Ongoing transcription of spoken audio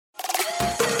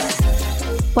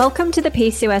Welcome to the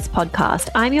PCOS podcast.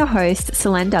 I'm your host,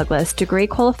 Selene Douglas, degree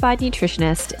qualified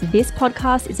nutritionist. This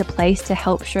podcast is a place to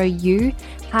help show you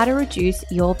how to reduce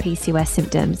your PCOS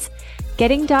symptoms.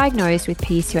 Getting diagnosed with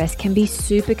PCOS can be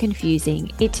super confusing.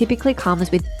 It typically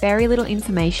comes with very little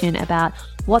information about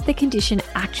what the condition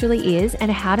actually is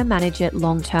and how to manage it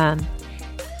long term.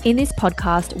 In this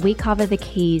podcast, we cover the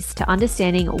keys to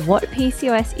understanding what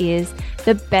PCOS is,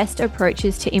 the best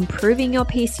approaches to improving your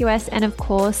PCOS, and of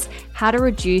course, how to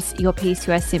reduce your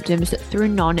PCOS symptoms through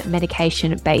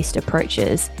non-medication based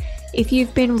approaches. If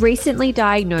you've been recently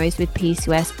diagnosed with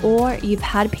PCOS or you've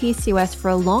had PCOS for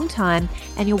a long time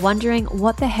and you're wondering,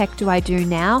 what the heck do I do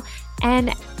now?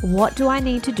 And what do I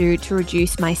need to do to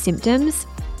reduce my symptoms?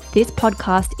 This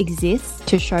podcast exists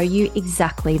to show you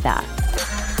exactly that.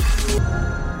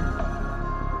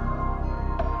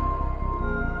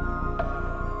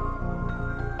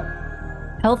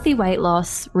 Healthy weight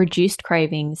loss, reduced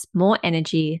cravings, more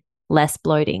energy, less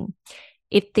bloating.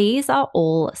 If these are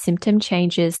all symptom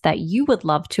changes that you would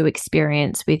love to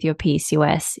experience with your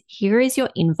PCOS, here is your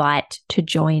invite to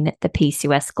join the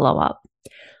PCOS Glow Up.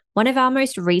 One of our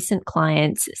most recent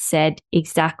clients said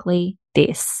exactly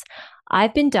this.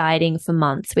 I've been dieting for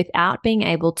months without being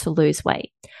able to lose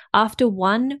weight. After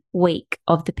 1 week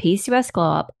of the PCOS Glow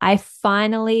Up, I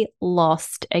finally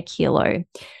lost a kilo.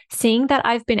 Seeing that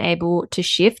I've been able to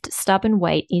shift stubborn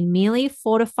weight in merely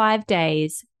 4 to 5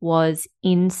 days was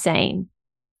insane.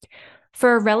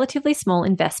 For a relatively small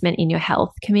investment in your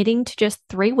health, committing to just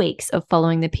 3 weeks of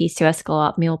following the PCOS Glow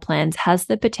Up meal plans has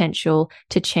the potential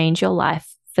to change your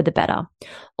life for the better.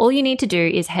 All you need to do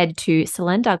is head to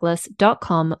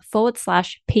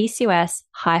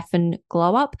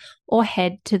selendouglas.com/PCOS-glow-up or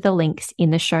head to the links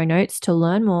in the show notes to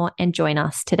learn more and join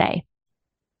us today.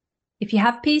 If you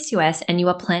have PCOS and you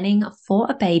are planning for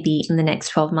a baby in the next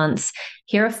 12 months,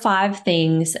 here are 5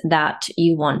 things that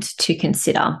you want to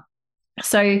consider.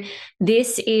 So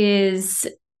this is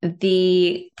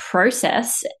the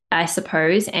process, I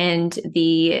suppose, and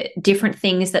the different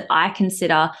things that I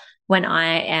consider when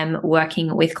I am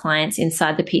working with clients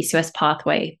inside the PCOS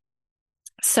pathway.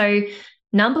 So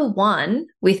number 1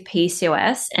 with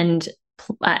PCOS and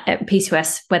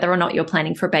PCOS, whether or not you're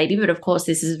planning for a baby, but of course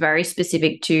this is very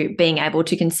specific to being able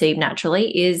to conceive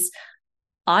naturally, is,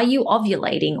 are you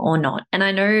ovulating or not? And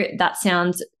I know that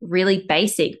sounds really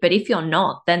basic, but if you're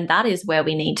not, then that is where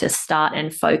we need to start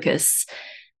and focus.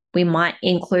 We might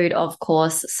include, of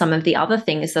course, some of the other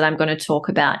things that I'm going to talk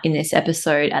about in this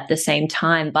episode at the same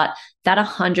time, but that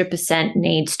 100%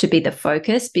 needs to be the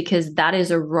focus because that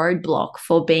is a roadblock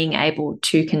for being able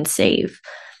to conceive.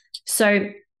 So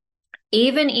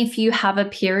even if you have a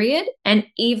period and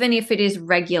even if it is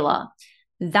regular,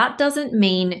 that doesn't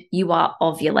mean you are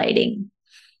ovulating.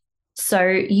 So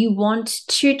you want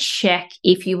to check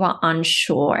if you are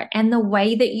unsure. And the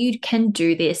way that you can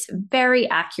do this very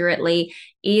accurately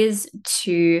is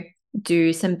to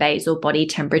do some basal body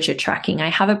temperature tracking. I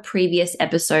have a previous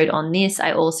episode on this.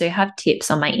 I also have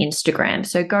tips on my Instagram.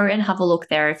 So go and have a look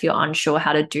there if you're unsure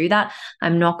how to do that.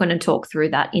 I'm not going to talk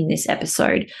through that in this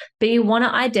episode, but you want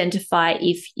to identify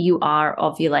if you are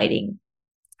ovulating.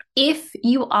 If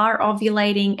you are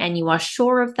ovulating and you are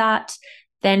sure of that,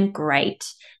 then great.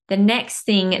 The next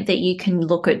thing that you can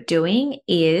look at doing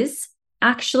is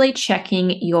actually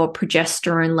checking your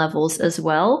progesterone levels as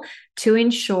well to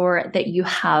ensure that you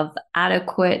have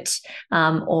adequate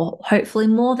or hopefully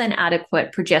more than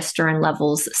adequate progesterone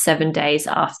levels 7 days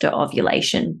after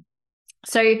ovulation.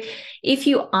 So if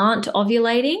you aren't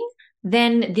ovulating,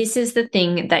 then this is the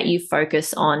thing that you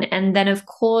focus on. And then, of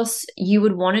course, you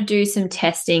would want to do some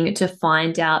testing to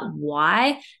find out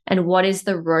why and what is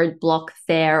the roadblock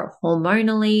there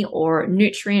hormonally or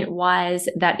nutrient-wise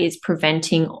that is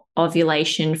preventing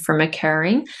ovulation from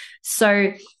occurring.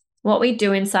 So what we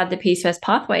do inside the PCOS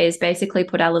pathway is basically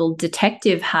put our little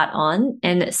detective hat on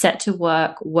and set to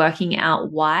work working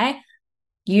out why.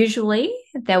 Usually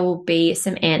there will be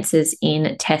some answers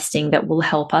in testing that will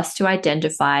help us to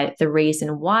identify the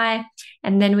reason why,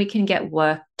 and then we can get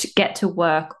to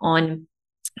work on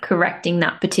correcting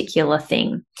that particular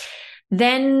thing.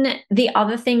 Then the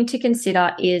other thing to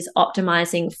consider is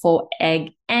optimizing for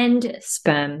egg and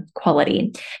sperm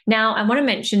quality. Now, I want to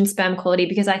mention sperm quality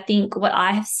because I think what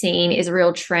I have seen is a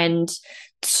real trend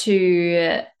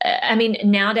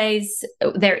nowadays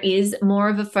there is more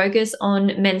of a focus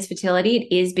on men's fertility.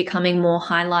 It is becoming more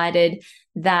highlighted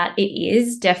that it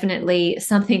is definitely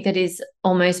something that is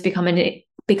almost becoming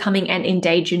an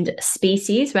endangered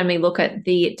species when we look at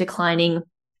the declining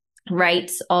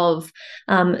rates of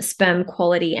sperm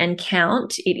quality and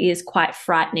count. It is quite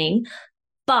frightening.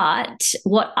 But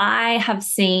what I have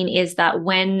seen is that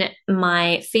when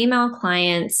my female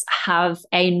clients have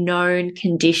a known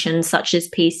condition such as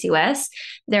PCOS,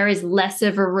 there is less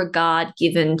of a regard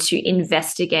given to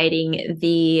investigating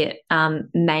the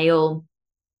male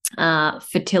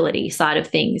fertility side of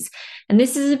things. And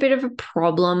this is a bit of a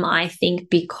problem, I think,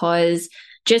 because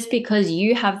just because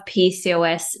you have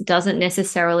PCOS doesn't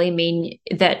necessarily mean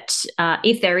that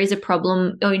if there is a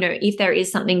problem, or if there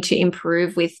is something to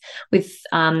improve with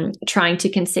trying to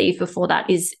conceive before that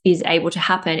is able to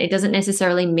happen, it doesn't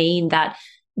necessarily mean that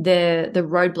the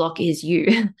roadblock is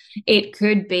you. It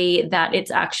could be that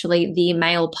it's actually the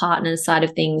male partner side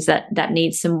of things that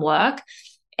needs some work.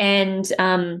 And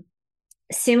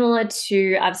similar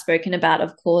to, I've spoken about,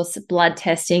 of course, blood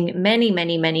testing many,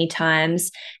 many, many times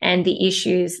and the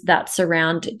issues that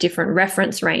surround different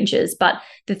reference ranges. But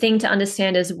the thing to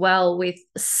understand as well with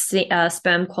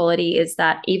sperm quality is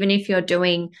that even if you're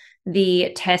doing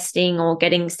the testing or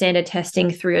getting standard testing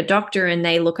through a doctor and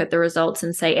they look at the results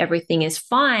and say everything is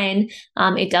fine,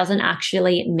 it doesn't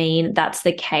actually mean that's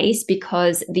the case,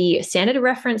 because the standard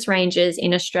reference ranges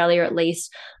in Australia, at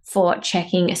least for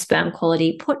checking sperm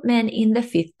quality, put men in the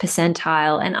 5th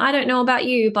percentile. And I don't know about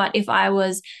you, but if I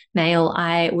was male,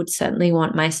 I would certainly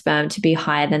want my sperm to be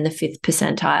higher than the 5th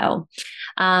percentile.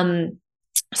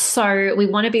 So we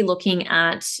want to be looking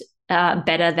at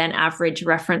better than average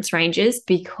reference ranges,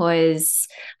 because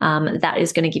that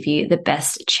is going to give you the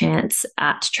best chance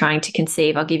at trying to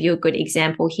conceive. I'll give you a good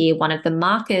example here. One of the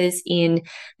markers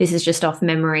this is just off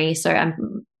memory, so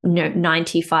I'm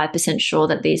 95% sure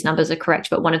that these numbers are correct,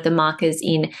 but one of the markers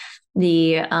in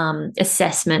the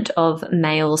assessment of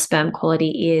male sperm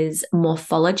quality is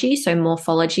morphology. So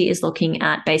morphology is looking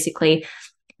at basically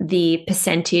the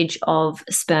percentage of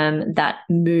sperm that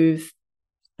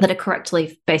are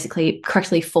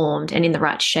correctly formed and in the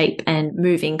right shape and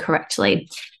moving correctly.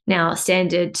 Now,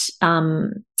 standard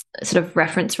sort of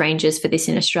reference ranges for this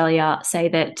in Australia say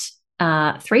that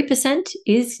 3%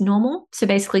 is normal. So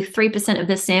basically 3% of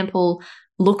the sample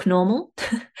look normal.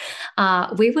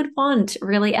 We would want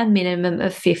really a minimum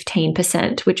of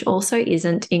 15%, which also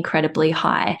isn't incredibly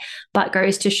high, but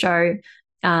goes to show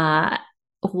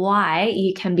why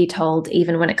you can be told,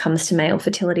 even when it comes to male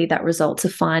fertility, that results are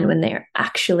fine when they're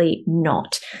actually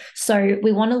not. So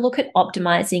we want to look at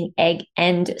optimizing egg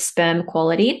and sperm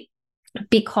quality,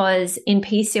 because in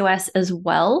PCOS as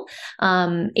well,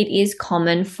 it is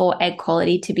common for egg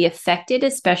quality to be affected,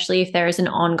 especially if there is an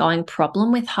ongoing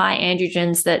problem with high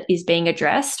androgens that is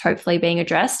hopefully being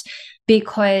addressed,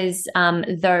 because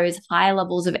those high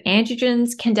levels of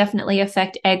androgens can definitely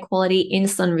affect egg quality.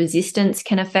 Insulin resistance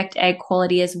can affect egg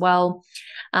quality as well.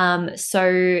 So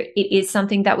it is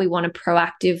something that we want to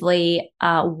proactively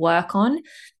work on.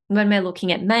 When we're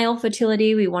looking at male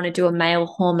fertility, we want to do a male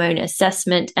hormone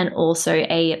assessment and also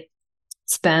a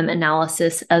sperm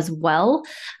analysis as well.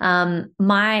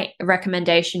 My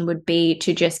recommendation would be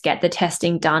to just get the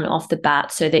testing done off the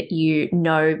bat so that you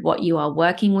know what you are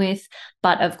working with.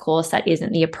 But of course, that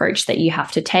isn't the approach that you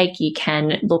have to take. You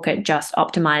can look at just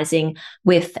optimizing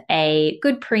with a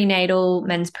good prenatal,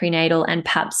 men's prenatal, and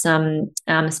perhaps some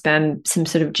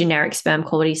sort of generic sperm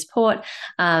quality support,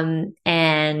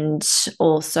 and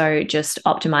also just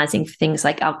optimizing for things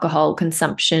like alcohol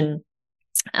consumption,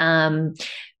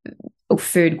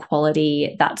 food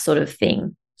quality, that sort of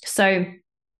thing. So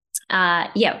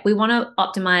we want to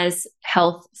optimize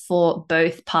health for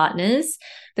both partners.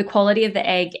 The quality of the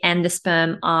egg and the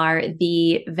sperm are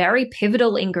the very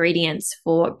pivotal ingredients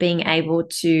for being able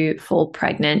to fall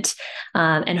pregnant.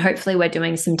 And hopefully we're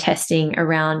doing some testing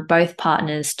around both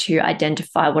partners to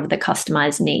identify what are the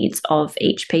customized needs of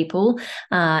each people.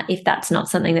 If that's not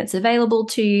something that's available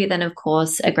to you, then of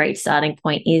course a great starting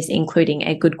point is including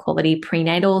a good quality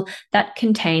prenatal that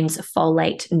contains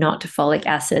folate, not folic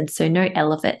acid. So no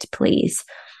Elevate, please.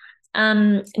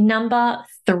 Number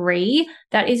 3,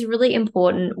 that is really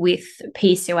important with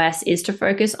PCOS, is to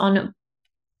focus on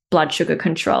blood sugar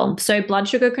control. So blood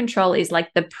sugar control is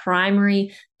like the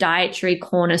primary dietary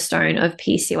cornerstone of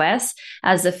PCOS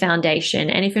as the foundation.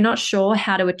 And if you're not sure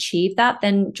how to achieve that,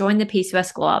 then join the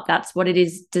PCOS Glow Up. That's what it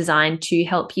is designed to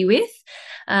help you with.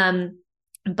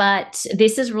 But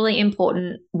this is really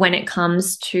important when it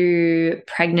comes to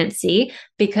pregnancy,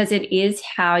 because it is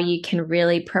how you can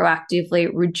really proactively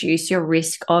reduce your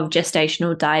risk of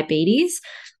gestational diabetes.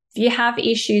 If you have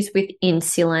issues with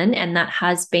insulin and that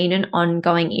has been an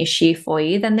ongoing issue for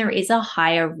you, then there is a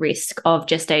higher risk of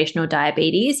gestational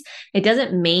diabetes. It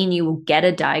doesn't mean you will get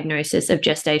a diagnosis of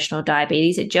gestational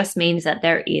diabetes. It just means that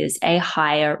there is a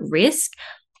higher risk.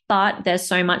 But there's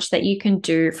so much that you can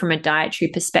do from a dietary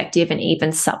perspective and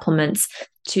even supplements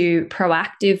to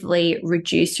proactively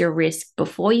reduce your risk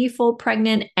before you fall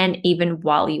pregnant and even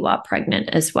while you are pregnant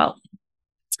as well.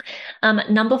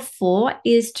 Number 4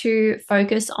 is to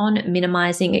focus on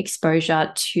minimizing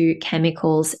exposure to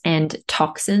chemicals and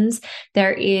toxins.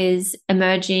 There is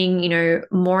emerging,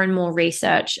 more and more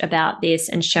research about this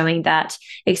and showing that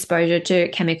exposure to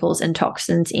chemicals and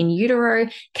toxins in utero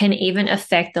can even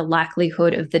affect the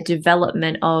likelihood of the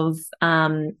development of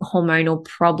hormonal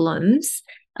problems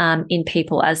in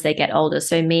people as they get older.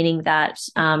 So meaning that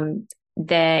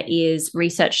there is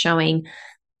research showing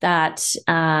that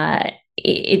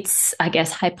it's, I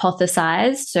guess,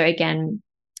 hypothesized. So again,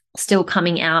 still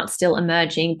coming out, still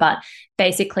emerging, but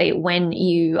basically when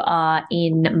you are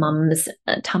in mum's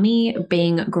tummy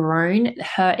being grown,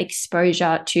 her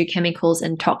exposure to chemicals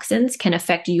and toxins can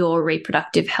affect your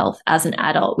reproductive health as an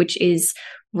adult, which is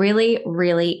really,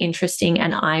 really interesting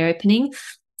and eye-opening.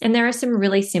 And there are some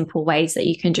really simple ways that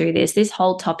you can do this. This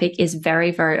whole topic is very,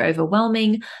 very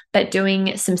overwhelming, but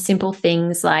doing some simple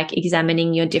things like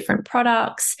examining your different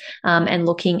products and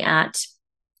looking at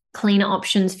cleaner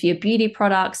options for your beauty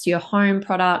products, your home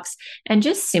products, and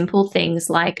just simple things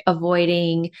like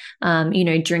avoiding,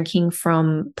 drinking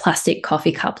from plastic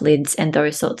coffee cup lids and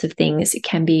those sorts of things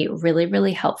can be really,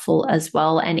 really helpful as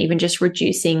well. And even just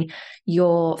reducing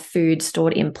your food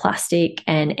stored in plastic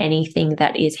and anything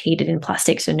that is heated in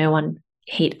plastic. So no one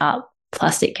heat up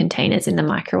plastic containers in the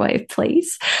microwave,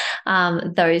 please.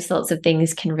 Those sorts of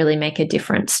things can really make a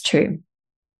difference too.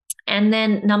 And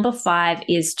then number 5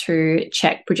 is to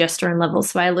check progesterone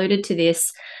levels. So I alluded to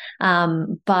this,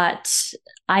 but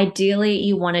ideally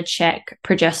you want to check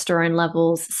progesterone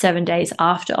levels 7 days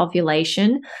after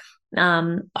ovulation,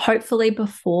 hopefully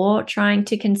before trying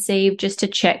to conceive, just to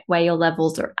check where your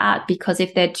levels are at, because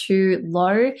if they're too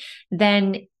low,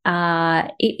 then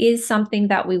it is something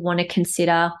that we want to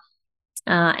consider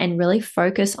and really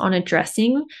focus on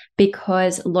addressing,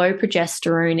 because low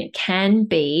progesterone can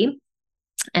be,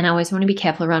 and I always want to be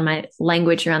careful around my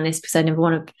language around this because I never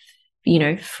want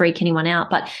to, freak anyone out,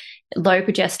 but low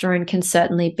progesterone can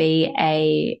certainly be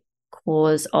a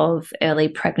cause of early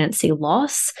pregnancy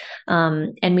loss.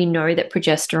 And we know that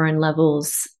progesterone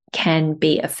levels can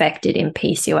be affected in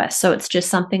PCOS. So it's just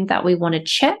something that we want to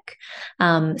check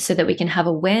so that we can have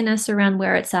awareness around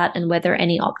where it's at and whether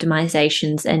any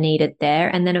optimizations are needed there.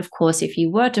 And then, of course, if you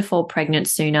were to fall pregnant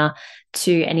sooner,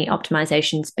 to any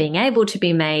optimizations being able to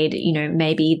be made,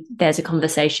 maybe there's a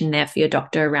conversation there for your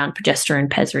doctor around progesterone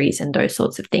pessaries and those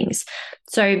sorts of things.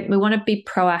 So we want to be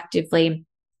proactively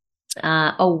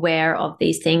aware of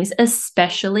these things,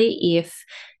 especially if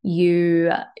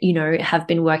you have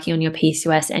been working on your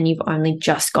PCOS and you've only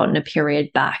just gotten a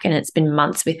period back and it's been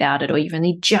months without it, or you've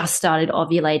only just started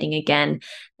ovulating again,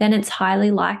 then it's highly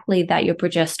likely that your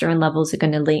progesterone levels are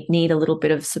going to need a little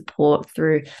bit of support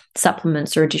through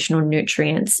supplements or additional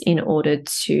nutrients in order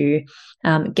to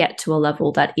get to a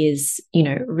level that is,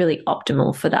 really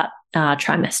optimal for that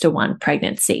trimester 1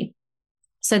 pregnancy.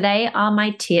 So they are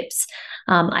my tips.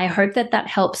 I hope that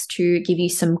helps to give you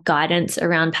some guidance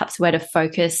around perhaps where to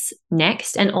focus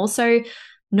next, and also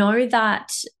know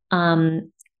that,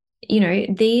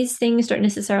 these things don't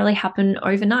necessarily happen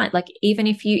overnight. Like even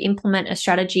if you implement a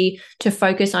strategy to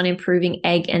focus on improving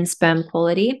egg and sperm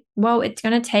quality, well, it's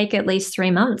going to take at least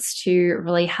 3 months to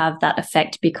really have that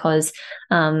effect, because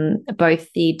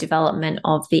both the development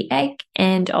of the egg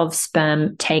and of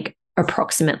sperm take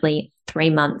approximately 3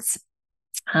 months.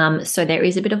 So there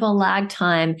is a bit of a lag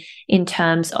time in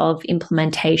terms of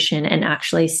implementation and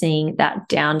actually seeing that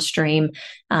downstream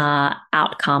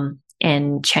outcome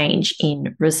and change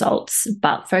in results.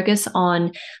 But focus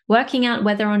on working out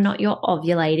whether or not you're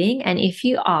ovulating. And if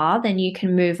you are, then you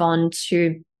can move on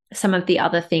to some of the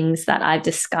other things that I've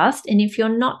discussed. And if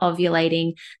you're not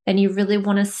ovulating, then you really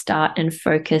want to start and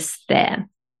focus there.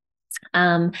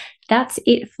 That's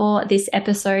it for this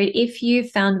episode. If you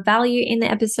found value in the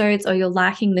episodes, or you're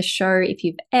liking the show, if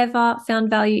you've ever found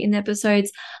value in the episodes,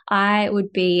 I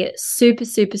would be super,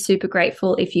 super, super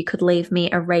grateful if you could leave me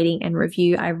a rating and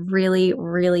review. I really,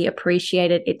 really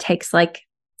appreciate it. It takes like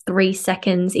 3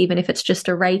 seconds, even if it's just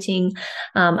a rating.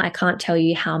 I can't tell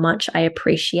you how much I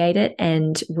appreciate it,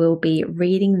 and will be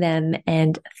reading them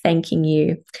and thanking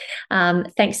you.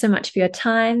 Thanks so much for your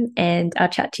time, and I'll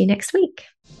chat to you next week.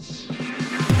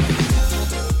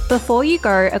 Before you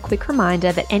go, a quick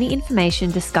reminder that any information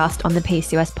discussed on the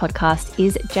PCOS podcast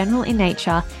is general in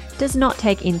nature, does not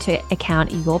take into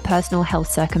account your personal health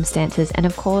circumstances, and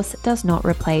of course, does not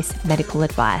replace medical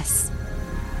advice.